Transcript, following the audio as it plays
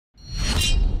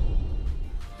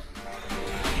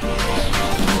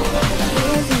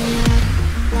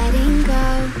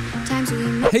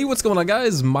Hey, what's going on,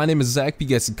 guys? My name is Zach, but you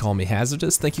guys can call me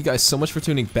Hazardous. Thank you guys so much for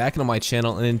tuning back into my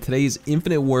channel, and in today's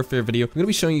Infinite Warfare video, I'm going to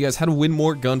be showing you guys how to win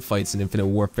more gunfights in Infinite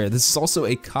Warfare. This is also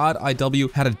a COD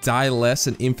IW, how to die less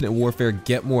in Infinite Warfare,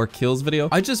 get more kills video.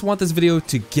 I just want this video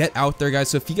to get out there, guys,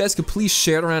 so if you guys could please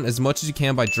share it around as much as you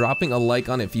can by dropping a like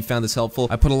on it if you found this helpful.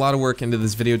 I put a lot of work into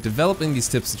this video developing these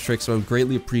tips and tricks, so I would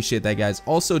greatly appreciate that, guys.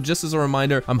 Also, just as a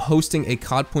reminder, I'm hosting a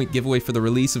COD point giveaway for the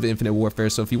release of Infinite Warfare,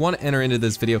 so if you want to enter into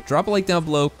this video, drop a like down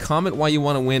below, comment why you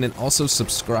want to win, and also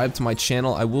subscribe to my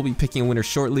channel. I will be picking a winner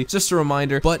shortly, just a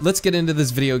reminder. But let's get into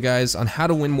this video, guys, on how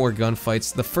to win more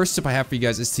gunfights. The first tip I have for you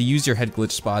guys is to use your head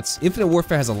glitch spots. Infinite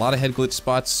Warfare has a lot of head glitch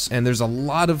spots, and there's a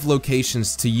lot of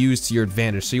locations to use to your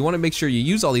advantage, so you want to make sure you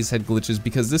use all these head glitches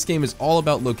because this game is all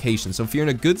about location. So if you're in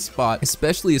a good spot,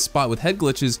 especially a spot with head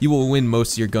glitches, you will win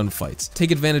most of your gunfights. Take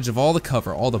advantage of all the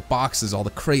cover, all the boxes, all the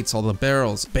crates, all the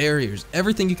barrels, barriers,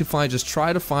 everything you can find. Just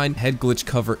try to find head glitch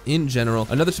cover in general.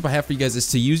 Another tip I have for you guys is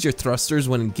to use your thrusters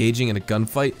when engaging in a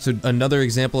gunfight. So another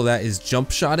example of that is jump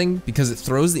shotting, because it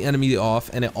throws the enemy off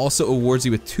and it also awards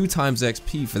you with 2 times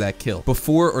XP for that kill.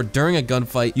 Before or during a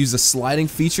gunfight, use the sliding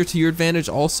feature to your advantage.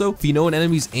 Also, if you know an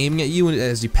enemy's aiming at you and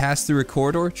as you pass through a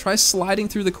corridor, try sliding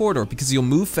through the corridor because you'll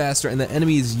move faster and the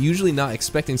enemy is usually not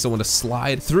expecting someone to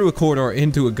slide through a corridor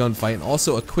into a gunfight. And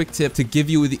also a quick tip to give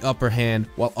you the upper hand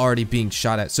while already being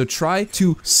shot at. So try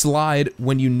to slide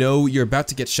when you know you're about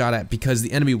to get shot at, because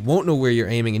the enemy won't know where you're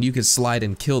aiming and you can slide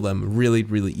and kill them really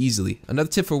easily. Another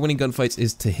tip for winning gunfights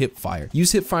is to hip fire.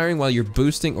 Use hip firing while you're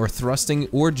boosting or thrusting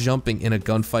or jumping in a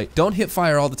gunfight. Don't hip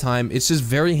fire all the time. It's just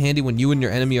very handy when you and your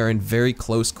enemy are in very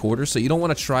close quarters, so you don't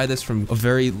want to try this from a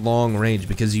very long range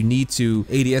because you need to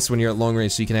ADS when you're at long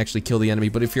range so you can actually kill the enemy.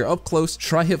 But if you're up close,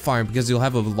 try hip firing because you'll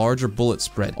have a larger bullet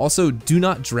spread. Also, do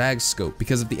not drag scope,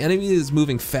 because if the enemy is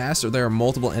moving fast or there are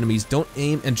multiple enemies, don't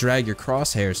aim and drag your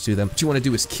crosshairs to them. What you want to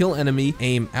do is kill enemy,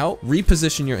 aim out,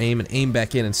 reposition your aim, and aim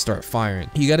back in and start firing.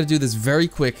 You got to do this very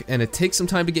quick, and it takes some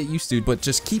time to get used to, but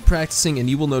just keep practicing and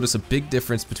you will notice a big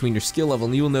difference between your skill level,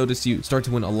 and you will notice you start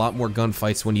to win a lot more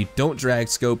gunfights when you don't drag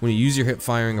scope, when you use your hip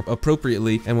firing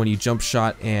appropriately, and when you jump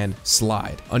shot and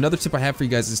slide. Another tip I have for you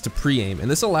guys is to pre-aim, and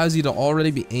this allows you to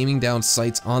already be aiming down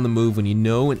sights on the move when you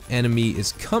know an enemy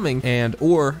is coming and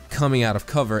or coming out of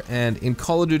cover. And in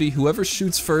Call of Duty, whoever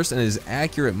shoots first and is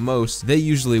accurate most, they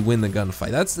usually win the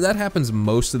gunfight. That happens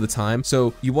most of the time,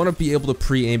 so you want to be able to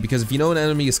pre-aim, because if you know an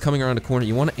enemy is coming around a corner,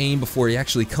 you want to aim before he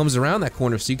actually comes around that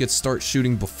corner so you could start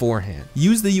shooting beforehand.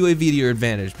 Use the UAV to your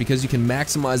advantage because you can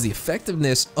maximize the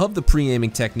effectiveness of the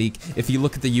pre-aiming technique if you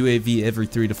look at the UAV every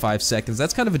 3 to 5 seconds.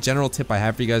 That's kind of a general tip I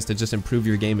have for you guys to just improve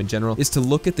your game in general, is to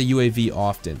look at the UAV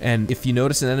often. And if you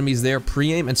notice an enemy's there,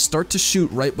 pre-aim and start to shoot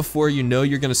right before you know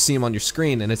you're going to see him on your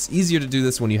screen. And it's easier to do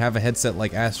this when you have a headset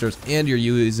like Astro's and you're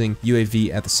using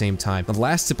UAV at the same time. The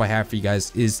last tip I have for you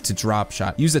guys is to drop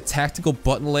shot. Use a tactical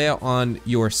button layout on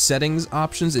your settings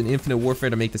options in Infinite Warfare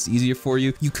to make this easier for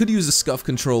you. You could use a scuff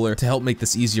controller to help make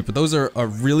this easier, but those are a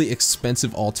really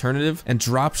expensive alternative, and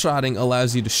drop shotting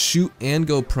allows you to shoot and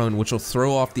go prone, which will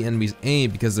throw off the enemy's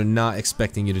aim because they're not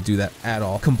expecting you to do that at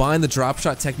all. Combine the drop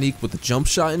shot technique with the jump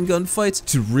shot in gunfights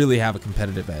to really have a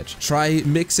competitive edge. Try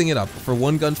mixing it up. For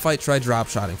one gunfight, try drop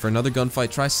shotting. For another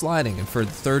gunfight, try sliding. And for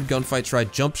the third gunfight, try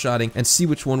jump shotting, and see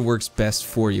which one works best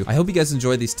for you. I hope you guys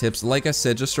enjoyed these tips. Like I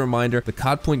said, just a reminder, the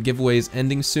COD point giveaway is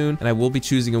ending soon, and I will be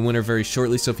choosing a winner very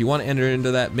shortly. So if you want to enter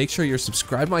into that, make sure you're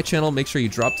subscribed to my channel, make sure you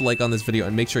dropped a like on this video,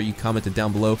 and make sure you commented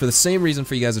down below. For the same reason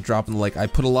for you guys are dropping the like, I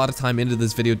put a lot of time into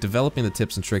this video developing the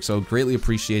tips and tricks, so I would greatly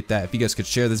appreciate that. If you guys could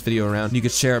share this video around, you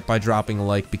could share it by dropping a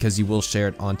like, because you will share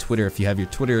it on Twitter if you have your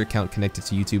Twitter account connected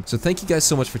to YouTube. So thank you guys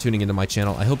so much for tuning into my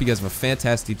channel. I hope you guys have a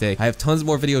fantastic day. I have tons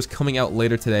more videos coming out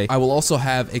later today. I will also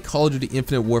have a Call of Duty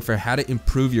Infinite Warfare how to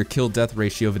improve your kill death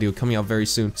ratio video coming out very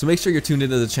soon, so make sure you're tuned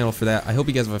into the channel for that. I hope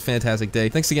you guys have a fantastic day.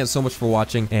 Thanks again so much for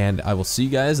watching, and I will see you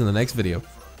guys in the next video.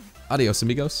 Adios,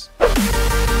 amigos.